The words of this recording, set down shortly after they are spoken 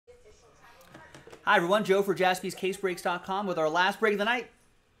Hi, everyone. Joe for JaspysCaseBreaks.com with our last break of the night.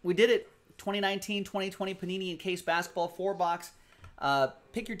 We did it. 2019-2020 Panini Encased Basketball 4-box.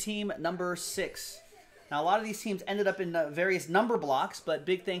 Pick your team number 6. Now, a lot of these teams ended up in various number blocks, but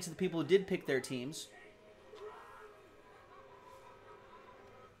big thanks to the people who did pick their teams.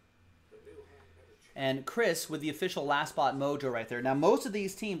 And Chris with the official last spot mojo right there. Now, most of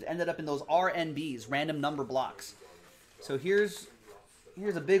these teams ended up in those RNBs, random number blocks. So here's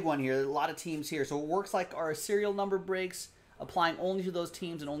a big one here. A lot of teams here. So it works like our serial number breaks, applying only to those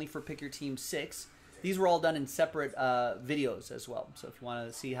teams and only for pick your team 6. These were all done in separate videos as well. So if you want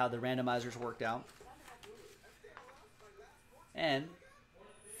to see how the randomizers worked out. And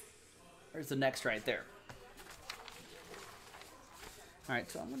there's the next right there. All right,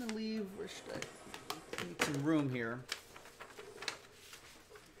 so I'm going to leave. Where should I need some room here?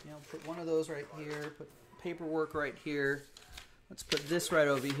 You know, put one of those right here. Put paperwork right here. Let's put this right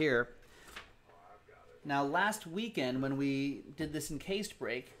over here. Now, last weekend when we did this encased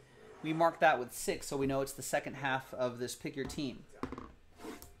break, we marked that with 6, so we know it's the second half of this pick your team.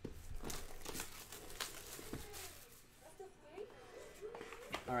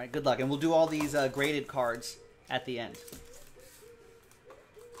 All right, good luck. And we'll do all these graded cards at the end.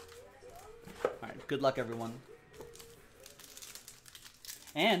 All right, good luck, everyone.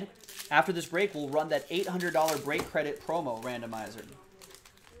 And after this break, we'll run that $800 break credit promo randomizer.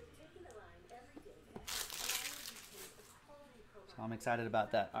 So I'm excited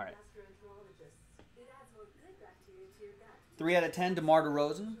about that. All right. 3 out of 10, DeMar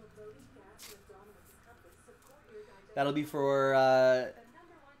DeRozan. That'll be for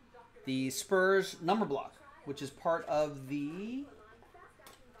the Spurs number block, which is part of the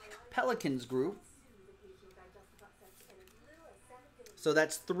Pelicans group. So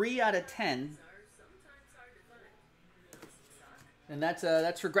that's 3 out of 10. And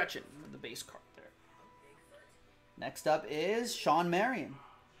that's for Gretchen, the base card there. Next up is Sean Marion.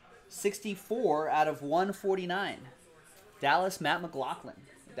 64 out of 149. Dallas, Matt McLaughlin.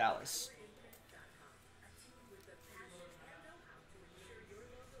 Dallas.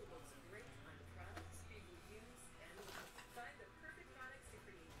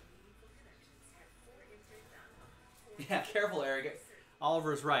 Yeah, careful, Eric.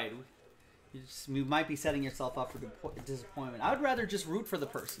 Oliver's right. You might be setting yourself up for disappointment. I would rather just root for the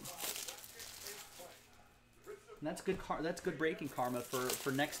person. And that's good. That's good breaking karma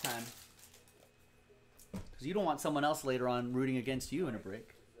for next time. Because you don't want someone else later on rooting against you in a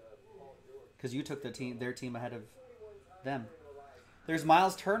break. Because you took their team ahead of them. There's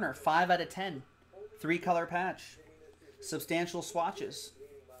Miles Turner, 5 out of 10. 3-color patch. Substantial swatches.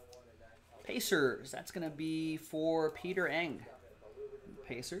 Pacers. That's going to be for Peter Eng.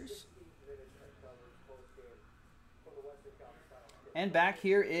 Pacers. And back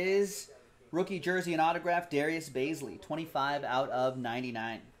here is rookie jersey and autograph Darius Bazley, 25 out of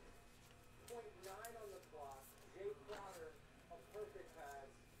 99.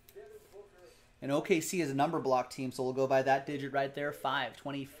 And OKC is a number block team, so we'll go by that digit right there, 5,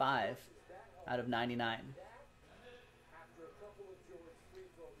 25 out of 99.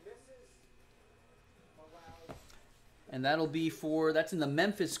 And that'll be for, that's in the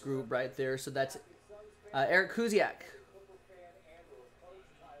Memphis group right there. So that's Eric Kuziak.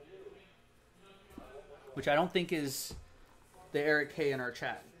 Which I don't think is the Eric K in our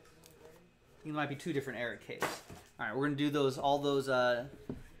chat. I think it might be 2 different Eric Ks. All right, we're going to do all those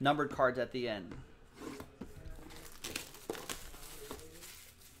numbered cards at the end.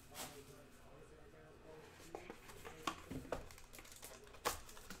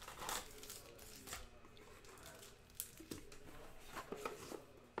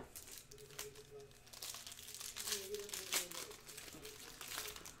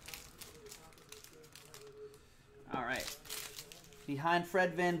 All right. Behind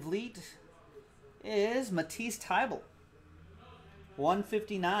Fred VanVleet is Matisse Thybulle.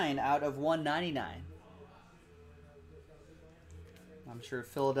 159 out of 199. I'm sure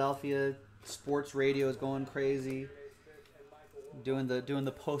Philadelphia sports radio is going crazy. Doing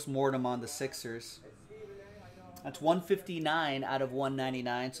the post-mortem on the Sixers. That's 159 out of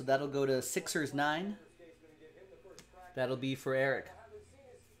 199. So that'll go to Sixers 9. That'll be for Eric.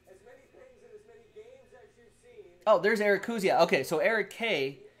 Oh, there's Eric Kuziak. Okay, so Eric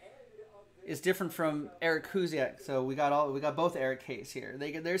K is different from Eric Kuziak. So we got both Eric K's here.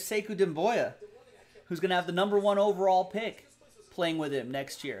 There's Sekou Doumbouya, who's gonna have the #1 overall pick playing with him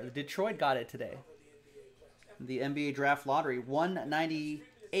next year. Detroit got it today. The NBA draft lottery,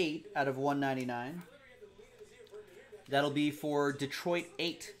 198 out of 199. That'll be for Detroit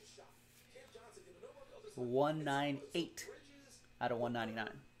 8. 198 out of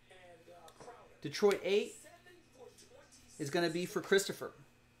 199. Detroit 8 is going to be for Christopher.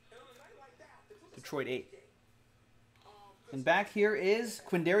 Detroit 8. And back here is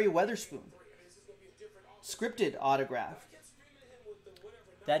Quindary Weatherspoon. Scripted autograph.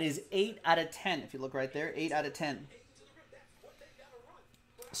 That is 8 out of 10. If you look right there, 8 out of 10.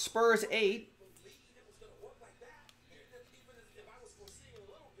 Spurs 8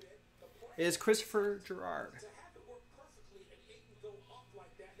 is Christopher Gerard.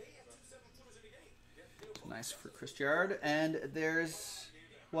 Nice for Chris Gerard. And there's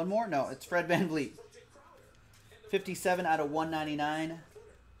one more. No, it's Fred VanVleet. 57 out of 199.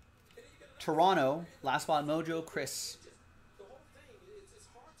 Toronto, last spot mojo, Chris.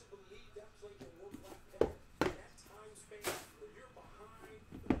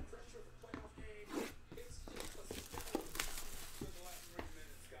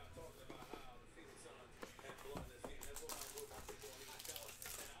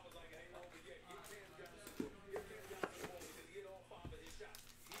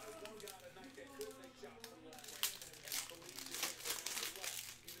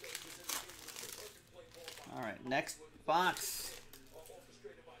 All right, next box.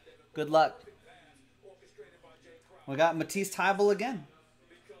 Good luck. We got Matisse Thybulle again.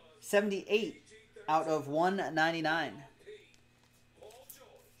 78 out of 199.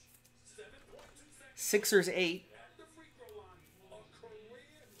 Sixers 8.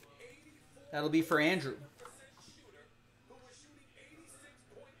 That'll be for Andrew.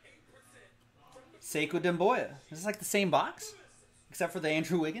 Sekou Demboya. This is like the same box, except for the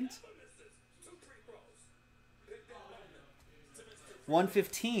Andrew Wiggins.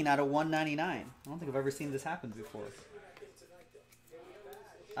 115 out of 199. I don't think I've ever seen this happen before.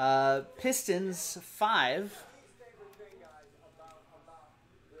 Pistons 5.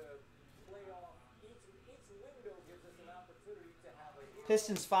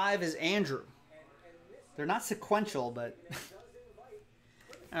 Pistons 5 is Andrew. They're not sequential, but...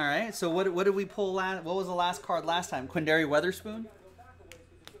 All right, so what did we pull last? What was the last card last time? Quindary Weatherspoon?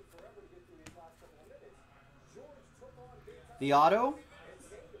 The auto?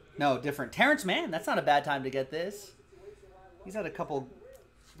 No, different. Terrence Mann. That's not a bad time to get this. He's had a couple...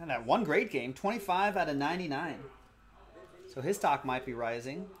 And that one great game. 25 out of 99. So his stock might be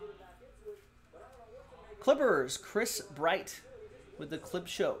rising. Clippers. Chris Bright with the Clip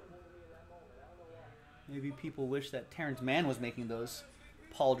Show. Maybe people wish that Terrence Mann was making those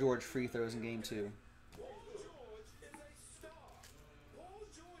Paul George free throws in game 2.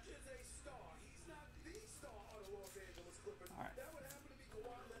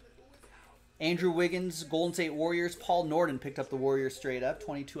 Andrew Wiggins, Golden State Warriors. Paul Norton picked up the Warriors straight up.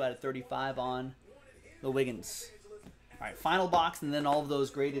 22 out of 35 on the Wiggins. All right, final box, and then all of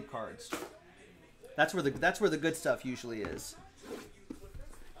those graded cards. That's where the good stuff usually is.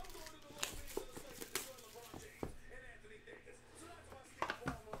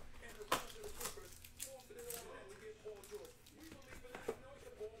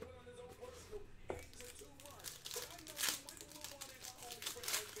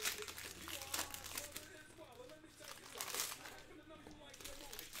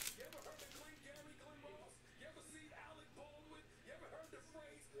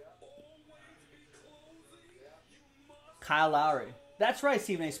 Kyle Lowry. That's right,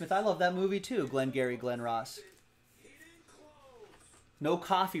 Stephen A. Smith. I love that movie too. Glenn Gary, Glenn Ross. No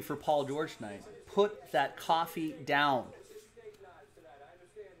coffee for Paul George tonight. Put that coffee down.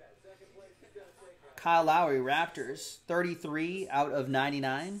 Kyle Lowry, Raptors. 33 out of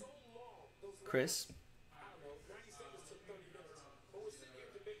 99. Chris.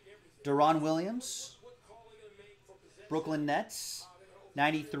 Deron Williams. Brooklyn Nets.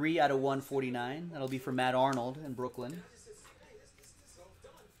 93 out of 149. That'll be for Matt Arnold in Brooklyn.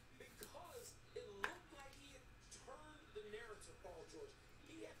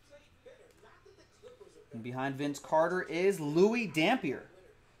 And behind Vince Carter is Louis Dampier.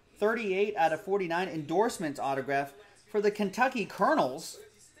 38 out of 49 endorsements autograph for the Kentucky Colonels.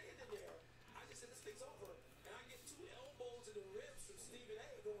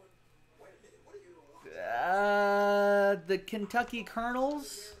 The Kentucky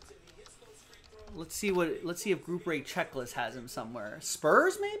Colonels. Let's see if Group Rate Checklist has him somewhere.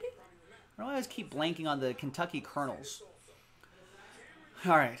 Spurs, maybe? I always keep blanking on the Kentucky Colonels.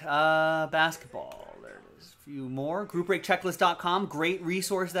 All right, basketball. There it is. A few more. GroupBreakChecklist.com. Great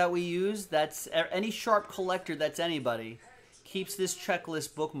resource that we use. That's any sharp collector. That's anybody keeps this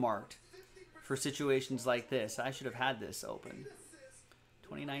checklist bookmarked for situations like this. I should have had this open.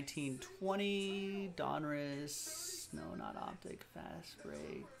 2019-20, Donruss, no, not Optic, Fast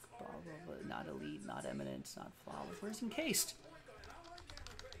Break, blah, blah, blah, not Elite, not Eminence, not Flawless. Where's Encased?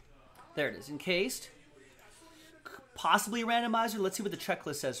 There it is, encased. Possibly a randomizer. Let's see what the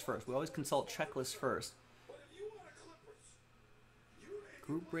checklist says first. We always consult checklists first.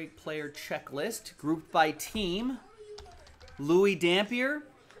 Group break player checklist. Grouped by team. Louis Dampier.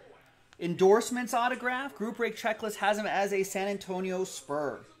 Endorsements autograph. Group break checklist has him as a San Antonio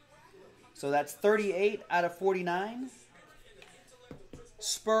Spur. So that's 38 out of 49.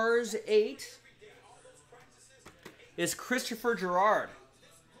 Spurs 8 is Christopher Gerrard.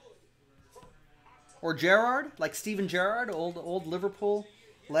 Or Gerrard, like Steven Gerrard, old Liverpool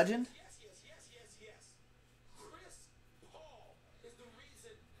legend.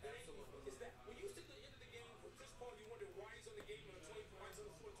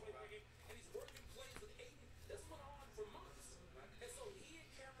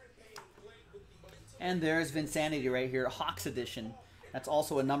 And there's Vinsanity right here, Hawks edition. That's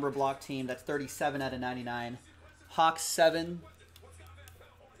also a number block team. That's 37 out of 99. Hawks 7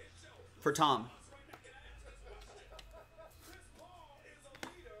 for Tom.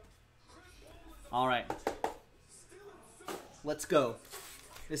 All right. Let's go.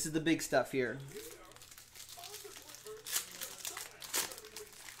 This is the big stuff here.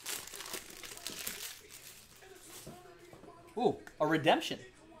 Ooh, a redemption.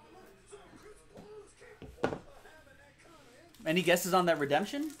 Any guesses on that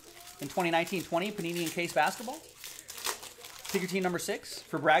redemption in 2019-20 Panini Encased Basketball? Pick your team number 6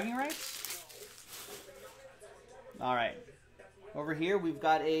 for bragging rights. All right. Over here, we've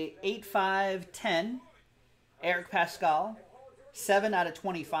got a 8-5-10 Eric Pascal, 7 out of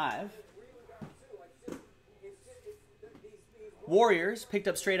 25. Warriors, picked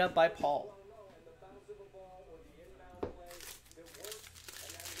up straight up by Paul.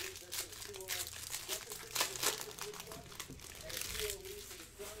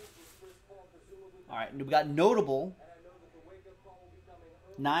 All right, we've got notable,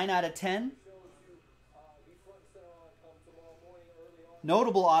 9 out of 10.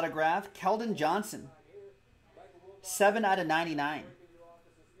 Notable autograph, Keldon Johnson, 7 out of 99.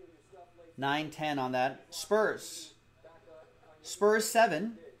 9-10 on that. Spurs. Spurs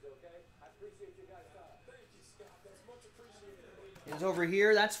 7 is over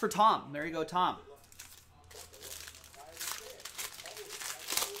here. That's for Tom. There you go, Tom.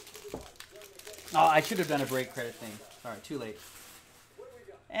 Oh, I should have done a break credit thing. Sorry, too late.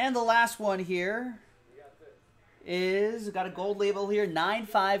 And the last one here is, got a gold label here,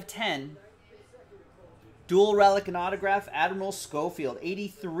 9-5-10. Dual relic and autograph, Admiral Schofield,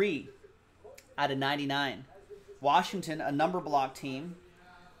 83 out of 99. Washington, a number block team.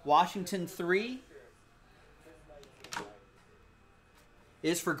 Washington 3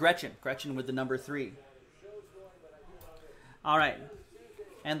 is for Gretchen. Gretchen with the number 3. All right.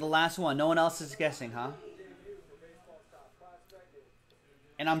 And the last one. No one else is guessing, huh?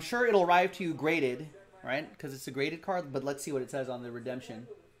 And I'm sure it'll arrive to you graded, right? Because it's a graded card, but let's see what it says on the redemption.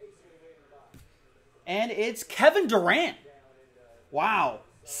 And it's Kevin Durant. Wow.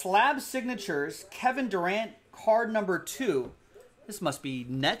 Slab signatures, Kevin Durant, card number 2. This must be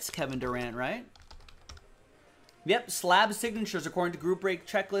Nets Kevin Durant, right? Yep, slab signatures, according to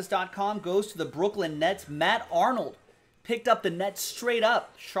GroupBreakChecklist.com, goes to the Brooklyn Nets. Matt Arnold picked up the Nets straight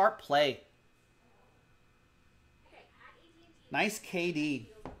up. Sharp play. Nice KD.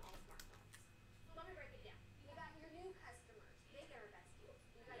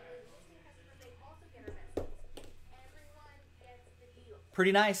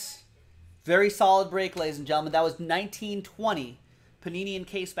 Pretty nice. Very solid break, ladies and gentlemen. That was 1920 Panini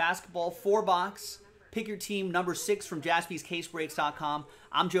Encased Basketball 4-box. Pick your team number 6 from JaspysCaseBreaks.com.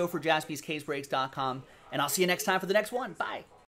 I'm Joe for JaspysCaseBreaks.com, and I'll see you next time for the next one. Bye.